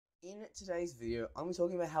In today's video, I'm going to be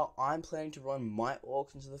talking about how I'm planning to run my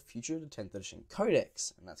orcs into the future of the 10th edition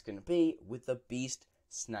Codex, and that's going to be with the Beast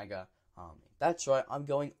Snagger army. That's right, I'm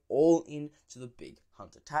going all in to the Big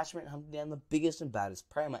Hunt Detachment, hunting down the biggest and baddest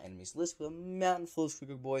prey on my enemies list with a mountain full of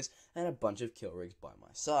squiggle boys and a bunch of kill rigs by my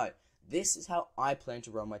side. This is how I plan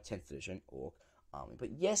to run my 10th edition orc army.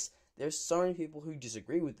 But yes, there's so many people who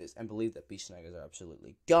disagree with this and believe that Beast Snaggers are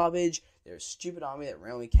absolutely garbage. They're a stupid army that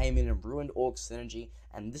randomly came in and ruined Orc synergy,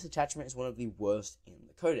 and this attachment is one of the worst in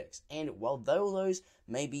the Codex. And while those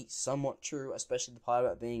may be somewhat true, especially the part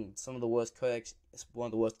about being some of the worst Codex, one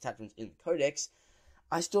of the worst attachments in the Codex,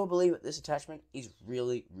 I still believe that this attachment is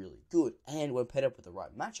really, really good, and when paired up with the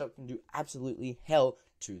right matchup, can do absolutely hell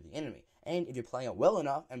to the enemy. And if you're playing it well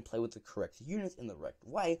enough and play with the correct units in the correct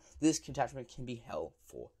way, this attachment can be hell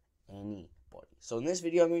for anybody. So in this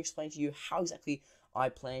video, I'm going to explain to you how exactly I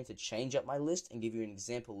plan to change up my list and give you an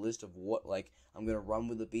example list of what I'm going to run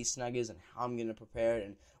with the Beast Snaggers and how I'm going to prepare it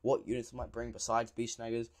and what units I might bring besides Beast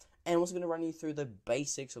Snaggers. And I'm also going to run you through the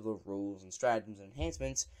basics of the rules and stratagems and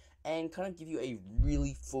enhancements and kind of give you a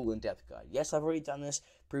really full in-depth guide. Yes, I've already done this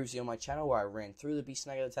previously on my channel where I ran through the Beast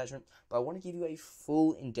Snagger attachment, but I want to give you a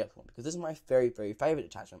full in-depth one because this is my very, very favorite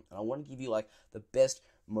attachment, and I want to give you the best,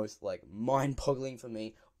 most mind-boggling for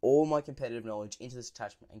me, all my competitive knowledge into this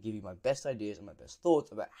attachment and give you my best ideas and my best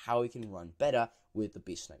thoughts about how we can run better with the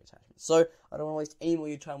Beast Snagger attachment. So I don't want to waste any more of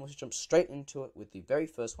your time. Let's jump straight into it with the very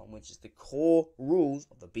first one, which is the core rules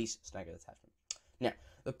of the Beast Snagger attachment. Now,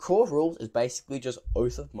 the core rules is basically just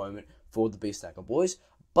Oath of Moment for the Beast Snagger boys,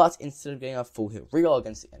 but instead of getting a full hit reroll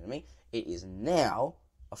against the enemy, it is now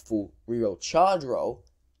a full reroll charge roll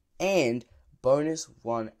and bonus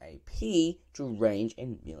 1 AP to range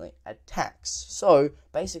and melee attacks. So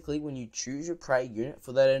basically, when you choose your prey unit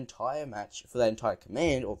for that entire match, for that entire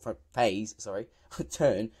command or phase,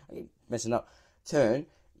 turn, I'm messing up, turn,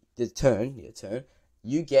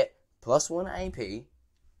 you get plus 1 AP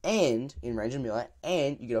and in range and melee,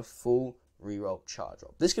 and you get a full reroll charge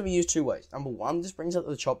roll. This can be used two ways. Number one, this brings up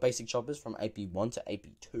the basic choppers from AP 1 to AP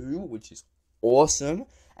 2, which is awesome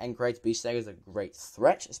and creates Beast Snaggers a great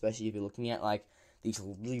threat, especially if you're looking at these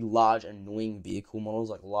really large annoying vehicle models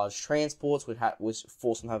like large transports, which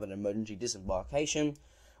force them to have an emergency disembarkation,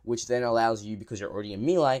 which then allows you, because you're already in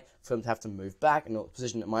melee, for them to have to move back in a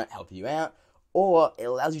position that might help you out, or it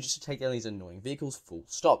allows you just to take down these annoying vehicles full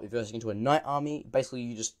stop. If you're going into a knight army, basically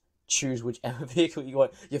you just choose whichever vehicle you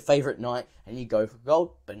want, your favorite knight, and you go for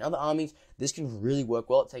gold. But in other armies, this can really work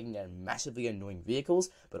well at taking down massively annoying vehicles,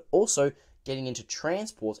 but also getting into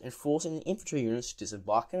transports and forcing the infantry units to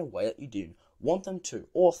disembark in a way that you didn't want them to,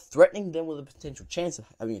 or threatening them with a potential chance of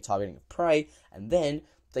having a targeting of prey, and then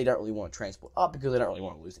they don't really want to transport up because they don't really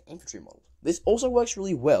want to lose the infantry models. This also works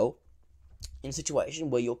really well in a situation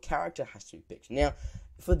where your character has to be picked. Now,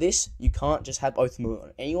 for this, you can't just have Oath of Moment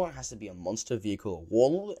on anyone. It has to be a monster, vehicle, or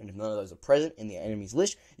warlord, and if none of those are present in the enemy's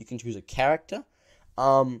list, you can choose a character.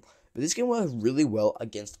 But this can work really well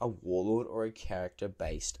against a warlord or a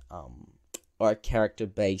character-based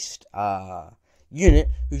unit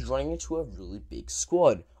who's running into a really big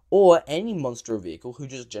squad, or any monster or vehicle who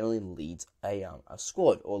just generally leads a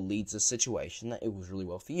squad or leads a situation that it was really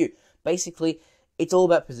well for you. Basically, it's all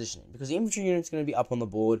about positioning, because the infantry unit's going to be up on the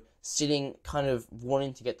board, sitting, kind of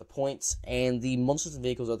wanting to get the points, and the monsters and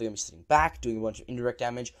vehicles are either going to be sitting back, doing a bunch of indirect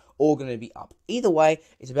damage, or going to be up. Either way,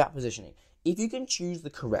 it's about positioning. If you can choose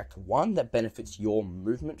the correct one that benefits your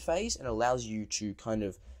movement phase and allows you to kind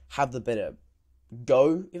of have the better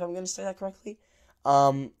go, if I'm going to say that correctly,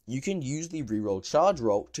 you can use the reroll charge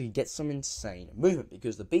roll to get some insane movement,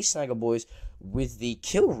 because the Beast Snagger boys with the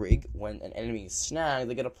kill rig, when an enemy is snagged,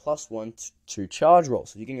 they get a +1 to charge roll.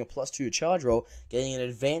 So you're getting a +2 to charge roll, getting an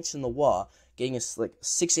advance in the war, getting a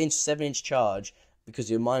 6-inch, 7-inch charge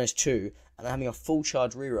because you're -2, and having a full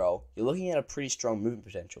charge reroll. You're looking at a pretty strong movement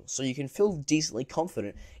potential. So you can feel decently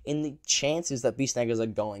confident in the chances that Beast Snaggers are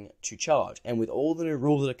going to charge. And with all the new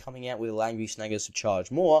rules that are coming out with allowing Beast Snaggers to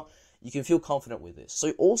charge more, you can feel confident with this.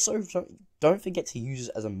 So also, don't forget to use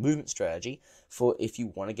it as a movement strategy for if you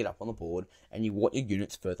want to get up on the board and you want your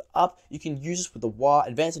units further up. You can use this with the WAR,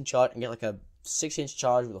 advance and charge, and get a 6-inch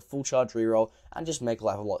charge with a full charge reroll, and just make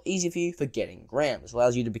life a lot easier for you for getting grams. This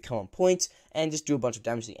allows you to become on points and just do a bunch of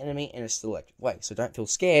damage to the enemy in a selected way. So don't feel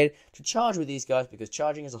scared to charge with these guys, because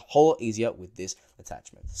charging is a whole lot easier with this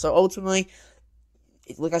attachment. So ultimately,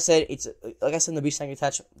 like I said in the Beast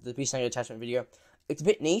Snagger attachment video, it's a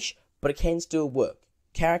bit niche, but it can still work.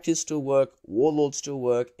 Characters still work, warlords still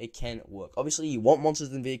work, it can work. Obviously, you want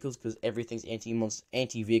monsters and vehicles because everything's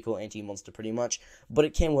anti-vehicle, anti-monster pretty much, but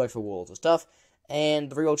it can work for warlords and stuff, and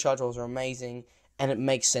the reroll charge rolls are amazing, and it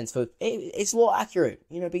makes sense for it's more accurate.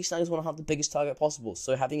 You know, beast snaggers want to hunt the biggest target possible,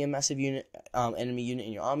 so having a massive unit, enemy unit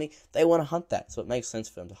in your army, they want to hunt that, so it makes sense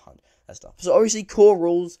for them to hunt that stuff. So obviously, core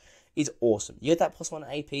rules is awesome. You get that +1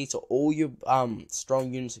 AP, so all your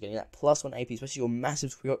strong units are getting that +1 AP, especially your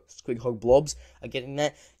massive squig hog blobs are getting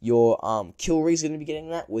that. Your kill rigs are going to be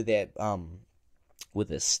getting that with their with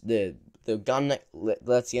this the gun that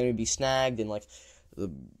lets the enemy be snagged, and like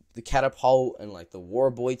the catapult and like the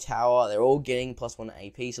Warboy Tower, they're all getting +1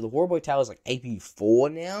 AP. So the Warboy Tower is like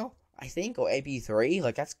AP4 now, I think, or AP3.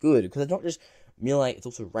 Like, that's good because it's not just melee, it's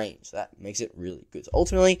also range. So that makes it really good. So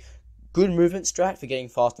ultimately, good movement strat for getting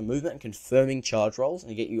faster movement and confirming charge rolls and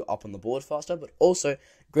to get you up on the board faster, but also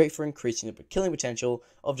great for increasing the killing potential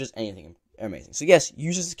of just anything amazing. So yes,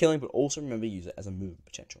 use it as killing, but also remember use it as a movement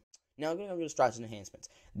potential. Now, going over to strats and enhancements.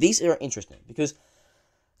 These are interesting because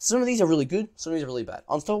some of these are really good, some of these are really bad.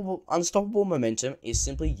 Unstoppable momentum is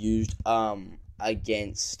simply used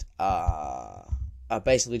against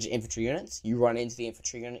basically just infantry units. You run into the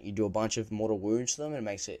infantry unit, you do a bunch of mortal wounds to them, and it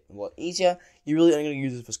makes it a lot easier. You're really only going to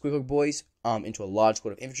use it for Squiggle Boys into a large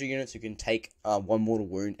squad of infantry units who can take one mortal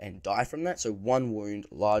wound and die from that. So 1 wound,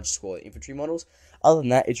 large squad of infantry models. Other than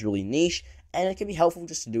that, it's really niche, and it can be helpful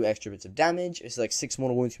just to do extra bits of damage. It's like 6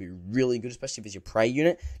 mortal wounds can be really good, especially if it's your prey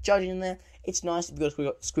unit charging in there. It's nice if you've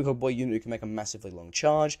got a Squiggle Boy unit who can make a massively long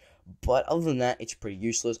charge, but other than that, it's pretty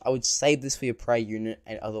useless. I would save this for your prey unit,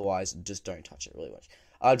 and otherwise, just don't touch it really much.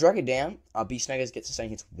 Drag it down. Beast snaggers get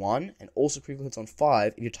sustained hits 1, and also critical hits on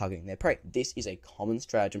 5 if you're targeting their prey. This is a common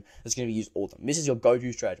stratagem that's going to be used all the time. This is your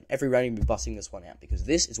go-to stratagem. Every round you'll be busting this one out, because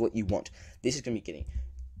this is what you want. This is going to be getting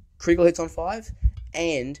critical hits on 5,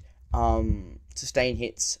 and sustain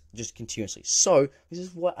hits just continuously. So this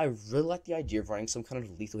is what I really like the idea of running some kind of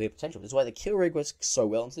lethal hit potential. This is why the kill rig works so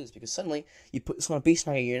well into this, because suddenly you put this on a beast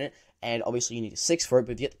snagger unit, and obviously you need a 6 for it,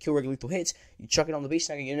 but if you get the kill rig lethal hits, you chuck it on the beast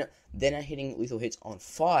snagger unit, then they're hitting lethal hits on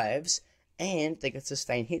 5s, and they get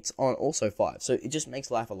sustained hits on also 5. So it just makes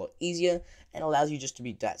life a lot easier and allows you just to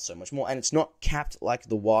be that so much more. And it's not capped like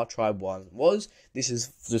the Wild Tribe one was. This is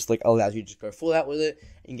just like allows you to just go full out with it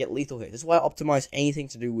and get lethal hits. That's why I optimize anything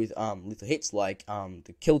to do with lethal hits, like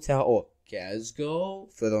the Kill Tower or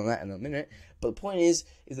Gazgol. Further on that in a minute. But the point is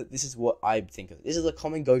that this is what I think of. This is a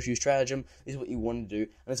common go-to stratagem. This is what you want to do,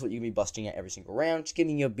 and that's what you're going to be busting out every single round. Just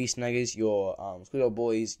giving your Beast Snaggers, your Squidward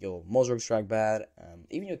Boys, your Mozrog Stragbad,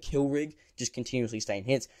 even your Kill Rig, just continuously staying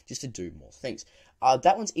hits, just to do more things.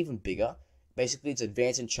 That one's even bigger. Basically, it's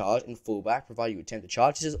advance and charge and fullback, provided you attempt to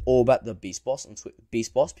charge. This is all about the Beast Boss and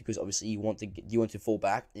Beast Boss, because obviously you want to fall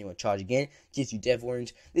back and you want to charge again. Gives you Dev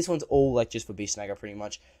Wounds. This one's all like just for Beast Snagger, pretty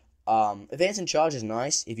much. Advance and charge is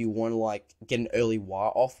nice if you want to like get an early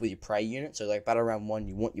wire off with your prey unit. So like battle round 1,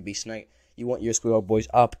 you want your Beast Snake, you want your Squirrel Boys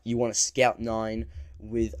up, you want to scout 9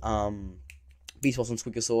 with Beast Boss and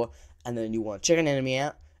Squiggasaur, and then you want to check an enemy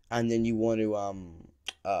out, and then you want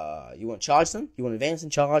to charge them, you want to advance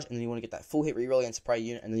and charge, and then you want to get that full hit reroll against the prey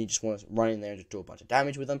unit, and then you just want to run in there and just do a bunch of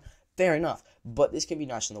damage with them. Fair enough, but this can be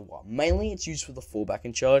nice in the wild. Mainly, it's used for the fallback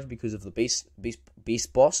and charge because of the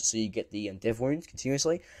beast boss, so you get the dev wounds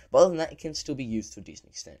continuously. But other than that, it can still be used to a decent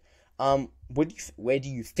extent. Where do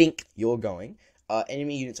you think you're going?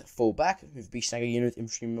 Enemy units at fallback with beast snagger units,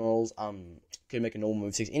 infantry models, can make a normal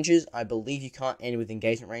move 6 inches. I believe you can't end with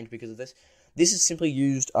engagement range because of this. This is simply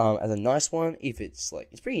used as a nice one if it's like,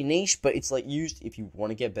 it's pretty niche, but it's like used if you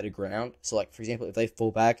want to get better ground. So like, for example, if they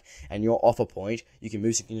fall back and you're off a point, you can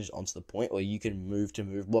move 6 inches onto the point, or you can move to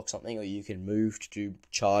move block something, or you can move to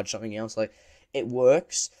charge something else. Like, it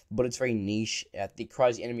works, but it's very niche. It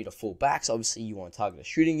requires the enemy to fall back, so obviously you want to target a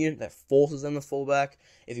shooting unit that forces them to fall back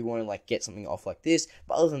if you want to like get something off like this.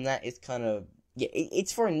 But other than that, it's kind of, yeah,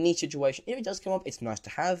 it's for a niche situation. If it does come up, it's nice to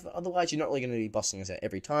have. Otherwise, you're not really going to be busting this out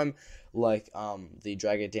every time, like the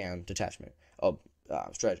Drag It Down Detachment of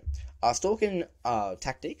strategy. Stalking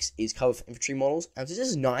Tactics is covered for infantry models, and this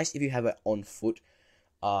is nice if you have an on-foot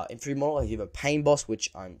infantry model. If you have a Pain Boss, which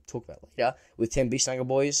I'm talk about later, with 10 Beast Snagger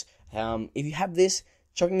Boys. If you have this,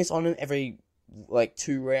 chucking this on them every like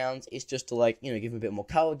 2 rounds, it's just to like, you know, give them a bit more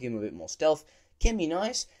cover, give them a bit more stealth. Can be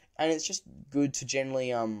nice, and it's just good to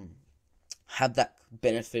generally have that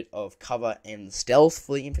benefit of cover and stealth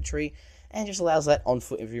for the infantry, and just allows that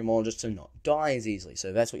on-foot infantry model just to not die as easily. So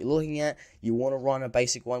if that's what you're looking at, you want to run a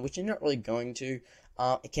basic one, which you're not really going to,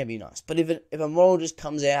 it can be nice. But if a model just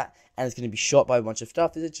comes out and it's going to be shot by a bunch of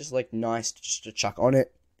stuff, is it just like nice just to chuck on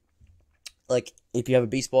it? Like, if you have a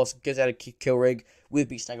Beast Boss, gets out a kill rig with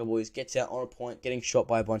Beast Snagger Boys, gets out on a point, getting shot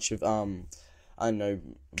by a bunch of, I don't know,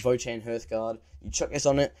 Votan Hearthguard, you chuck this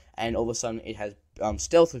on it, and all of a sudden it has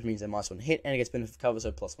stealth, which means they -1 hit, and it gets benefit cover,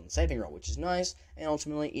 so +1 saving roll, which is nice, and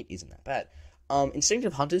ultimately it isn't that bad.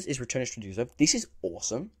 Instinctive Hunters is Return to Strategic Reserve. This is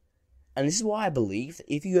awesome. And this is why I believe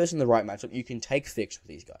that if you guys in the right matchup, you can take Fixed with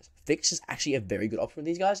these guys. Fixed is actually a very good option with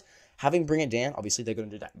these guys. Having Bring It Down, obviously they're going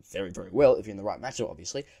to do that very, very well if you're in the right matchup,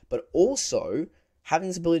 obviously. But also, having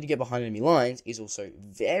this ability to get behind enemy lines is also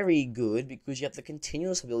very good because you have the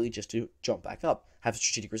continuous ability just to jump back up. Have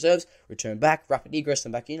Strategic Reserves, return back, Rapid Egress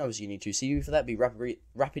them back in. Obviously, you need 2 CU for that. Be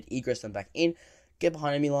rapid Egress them back in, get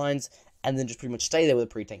behind enemy lines, and then just pretty much stay there with a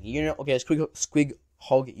pretty tanky unit. Okay, a Squig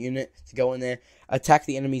Hog unit to go in there, attack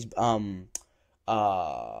the enemy's home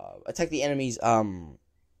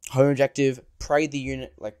objective, prey the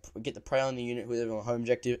unit, like get the prey on the unit whoever on the home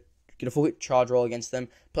objective, get a full hit charge roll against them,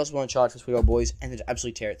 +1 charge for Squig Boys, and then just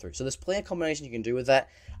absolutely tear it through. So there's plenty of combinations you can do with that.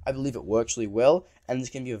 I believe it works really well, and this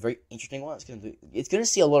is going to be a very interesting one. It's going to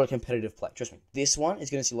see a lot of competitive play. Trust me, this one is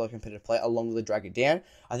going to see a lot of competitive play along with the Drag It Down.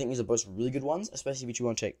 I think these are both really good ones, especially if you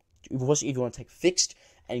want to take Fixed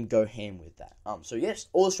and go ham with that. So yes,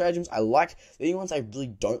 all the stratagems I like. The only ones I really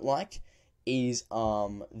don't like is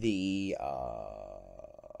the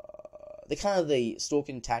kind of the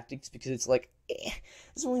stalking tactics, because it's like it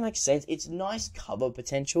doesn't really make sense. It's nice cover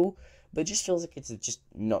potential, but it just feels like it's just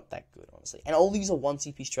not that good, honestly. And all these are 1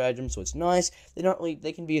 CP stratagems, so it's nice.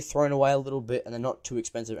 They can be thrown away a little bit, and they're not too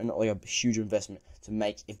expensive and not like a huge investment to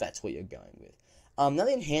make if that's what you're going with. Now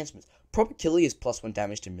the enhancements. Proper Killy is +1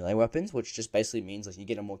 damage to melee weapons, which just basically means like you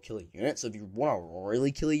get a more killer unit. So if you want a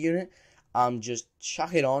really killer unit, just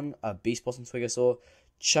chuck it on a Beast Boss and Squigosaur,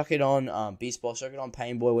 chuck it on Beast Boss, chuck it on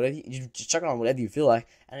Pain Boy, whatever. You just chuck it on whatever you feel like,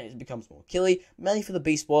 and it becomes more killy. Mainly for the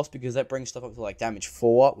Beast Boss, because that brings stuff up to like damage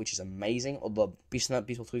 4, which is amazing. Or the Beast Boss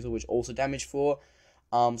Squigosaur, which also damage 4.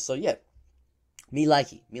 So yeah, me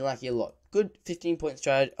like it a lot. Good 15 point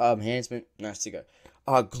strat enhancement, nice to go.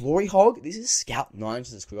 Glory Hog, this is Scout 9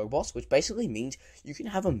 to the Squig Hog boss, which basically means you can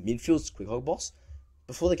have a midfield Squig Hog boss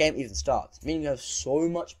before the game even starts. Meaning you have so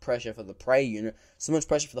much pressure for the prey unit, so much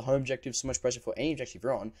pressure for the home objective, so much pressure for any objective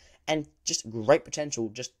you're on, and just great potential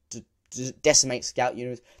just to decimate scout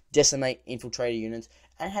units, decimate infiltrator units,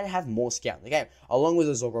 and how to have more scout in the game. Along with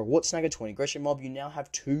a Zorgro Wartsnagger 20 aggression mob, you now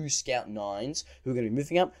have 2 Scout 9s who are going to be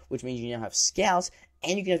moving up, which means you now have scouts,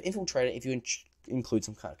 and you can have infiltrator if you include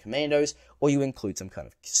some kind of commandos, or you include some kind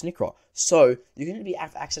of snicker. So you're going to be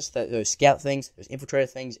have access to those scout things, those infiltrator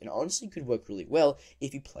things, and honestly could work really well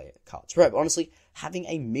if you play it cards right. But honestly, having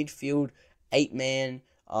a midfield 8-man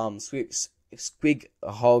Squig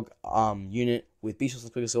Hog unit with Beast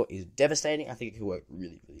and Squigosaur is devastating. I think it could work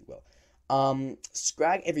really, really well.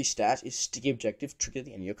 Scrag every stat is sticky objective triggered at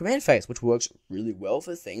the end of your command phase, which works really well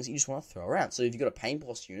for things you just want to throw around. So if you've got a Pain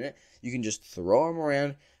Boss unit, you can just throw them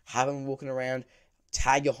around, have them walking around,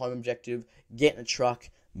 tag your home objective, get in a truck,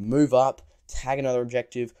 move up, tag another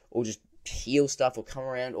objective, or just heal stuff, or come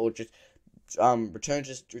around, or just return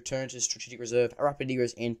to strategic reserve, a rapid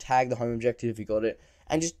egress in, tag the home objective if you got it,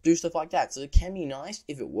 and just do stuff like that. So it can be nice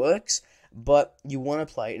if it works, but you want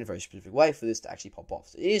to play it in a very specific way for this to actually pop off.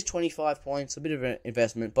 So it is 25 points, a bit of an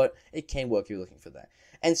investment, but it can work if you're looking for that.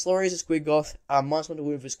 And Slurry is a Squig Goth, -1 to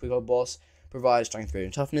wound for Squig Goth boss, provides strength greater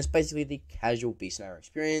than toughness, basically the casual beast snare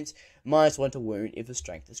experience, -1 to wound if the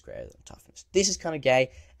strength is greater than toughness. This is kind of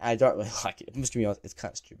gay, and I don't really like it. I'm just going to be honest, it's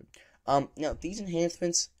kind of stupid. Now, these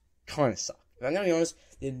enhancements kind of suck. If I'm going to be honest,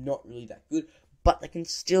 they're not really that good, but they can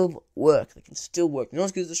still work. They're not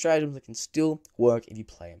as good as the stratagems, they can still work if you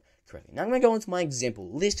play them correctly. Now I'm going to go into my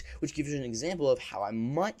example list, which gives you an example of how I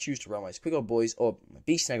might choose to run my Squiggle Boys or my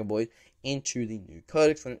Beast Snagger Boys into the new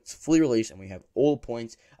codex when it's fully released and we have all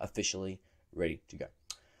points officially ready to go.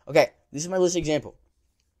 Okay, this is my list example.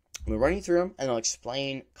 I'm running through them and I'll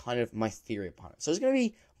explain kind of my theory behind it. So it's going to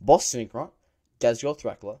be Boss Synchron, Gazgirl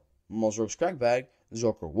Thrackler, Mozro Scragbag,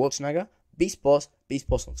 Zorko Wartsnagger, Beast Boss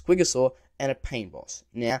on Squigosaur, and a Pain Boss.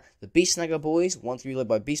 Now, the Beast Snagger Boys want to be led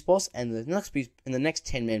by Beast Boss, and the next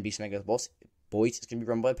 10-man Beast Snagger Boys is going to be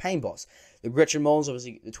run by Pain Boss. The Gretchen Moles,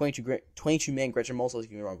 obviously, the 22-man Gretchen Moles is going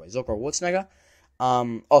to be run by Zorko Wartsnagger.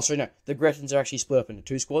 The Gretchens are actually split up into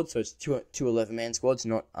 2 squads, so it's two 11-man squads,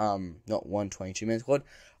 not one 22-man squad.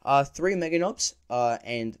 3 Mega Knobs,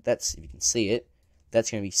 and that's, if you can see it, that's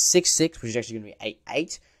going to be 6-6, which is actually going to be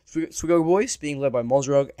 8-8. Squiggle Boys being led by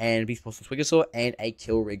Mozrog and Beast Boss and Squigosaur, and a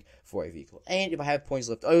kill rig for a vehicle. And if I have points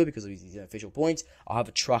left over because of these official points, I'll have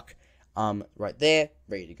a truck right there,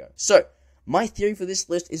 ready to go. So, my theory for this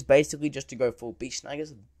list is basically just to go full Beast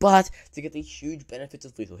Snaggers, but to get the huge benefits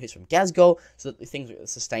of lethal hits from Gazgirl, so that the things that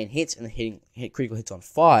sustain hits and the critical hits on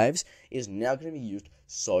 5s is now going to be used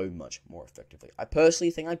so much more effectively. I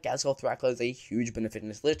personally think that Gazgirl Thrackler is a huge benefit in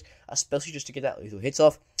this list, especially just to get that lethal hits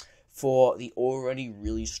off for the already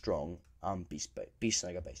really strong Beast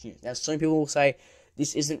Snagger based units. Now, some people will say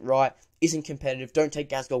this isn't right, isn't competitive, don't take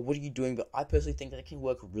Gazgol, what are you doing? But I personally think that it can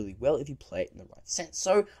work really well if you play it in the right sense.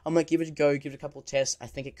 So I'm going to give it a go, give it a couple of tests. I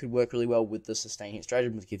think it could work really well with the sustain hit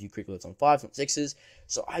strategy, to give you critical hits on 5s, not 6s.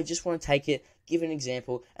 So I just want to take it, give it an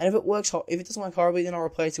example, and if it works, if it doesn't work horribly, then I'll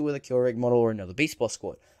replace it with a Kill Rig model or another Beast Boss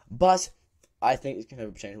squad. But I think it can have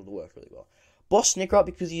a potential to work really well. Boss Snicker,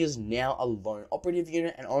 because he is now a lone operative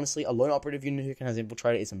unit, and honestly, a lone operative unit who can have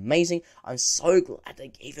Infiltrator is amazing. I'm so glad they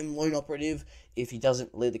gave him lone operative if he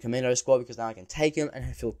doesn't lead the commando squad, because now I can take him and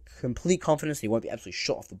I feel complete confidence he won't be absolutely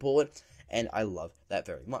shot off the board, and I love that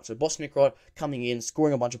very much. So Boss Snickrod coming in,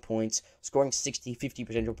 scoring a bunch of points, scoring 60, 50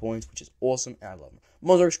 potential points, which is awesome, and I love him.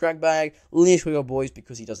 Mozart Scrag Bag, Linear Squiggle Boys,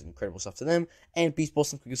 because he does incredible stuff to them, and Beast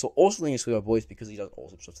Boss and Squiggle also Linear Squiggle Boys, because he does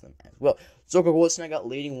awesome stuff to them as well. Zorko Wartsnagger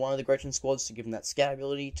leading one of the Gretchen squads to give him that scout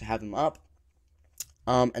ability, to have him up.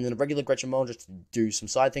 And then a regular Gretchen model just to do some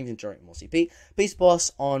side things and generate more CP. Beast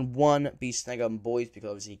Boss on one Beast Snagger Boys, because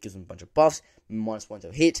obviously he gives them a bunch of buffs, -1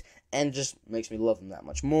 to hit, and just makes me love them that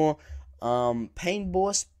much more. Pain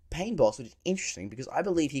Boss, which is interesting because I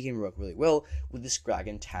believe he can work really well with the Scrag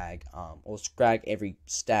and Tag, or Scrag every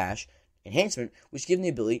stash enhancement, which gives him the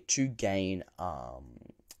ability to gain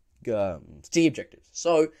sticky objectives.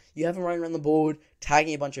 So you have him running around the board,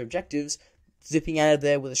 tagging a bunch of objectives, zipping out of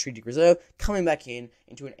there with a strategic reserve, coming back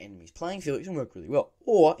into an enemy's playing field. It can work really well.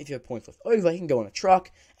 Or if you have points left over, he can go on a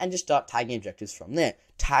truck and just start tagging objectives from there.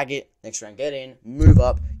 Tag it, next round get in, move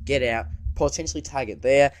up, get out, potentially tag it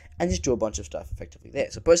there, and just do a bunch of stuff effectively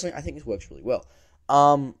there. So personally, I think this works really well.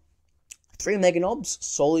 3 Mega Knobs,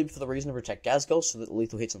 solely for the reason to protect Gazgol, so that the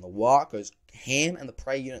lethal hits on the War goes ham, and the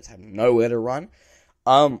prey units have nowhere to run.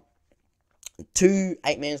 2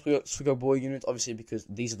 8-man Squiggle Boy units, obviously because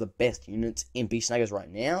these are the best units in Beast Snaggers right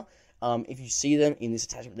now. If you see them in this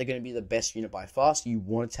attachment, they're going to be the best unit by far, so you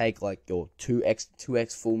want to take like your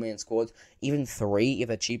 2x full man squads, even 3 if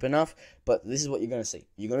they're cheap enough, but this is what you're going to see.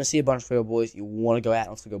 You're going to see a bunch of Squiggle Boys. You want to go out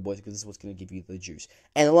on Squiggle Boys because this is what's going to give you the juice.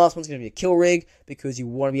 And the last one's going to be a Kill Rig, because you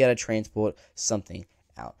want to be able to transport something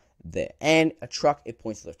out there. And a truck, it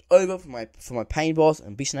points left over for my Pain Boss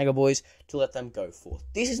and Beast Snagger Boys to let them go forth.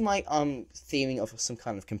 This is my theming of some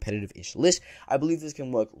kind of competitive-ish list. I believe this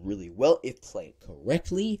can work really well if played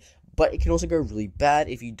correctly, but it can also go really bad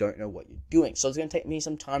if you don't know what you're doing. So it's going to take me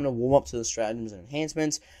some time to warm up to the stratagems and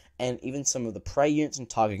enhancements, and even some of the prey units and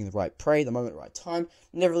targeting the right prey, the moment, the right time.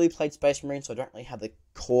 Never really played Space Marine, so I don't really have the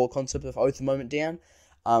core concept of Oath the moment down.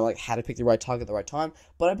 Like how to pick the right target at the right time,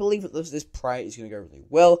 but I believe that this prey is going to go really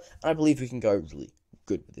well, and I believe we can go really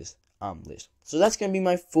good with this list. So that's going to be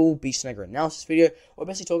my full Beast Snagger analysis video, where I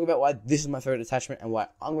basically talk about why this is my favorite attachment and why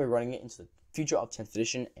I'm going to be running it into the future of 10th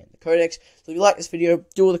edition and the Codex. So if you like this video,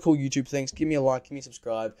 do all the cool YouTube things, give me a like, give me a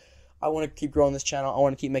subscribe. I want to keep growing this channel, I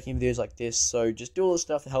want to keep making videos like this, so just do all the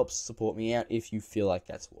stuff that helps support me out if you feel like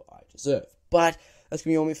that's what I deserve. But that's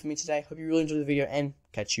going to be all for me today. Hope you really enjoyed the video, and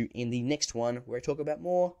catch you in the next one where I talk about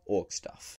more Orc stuff.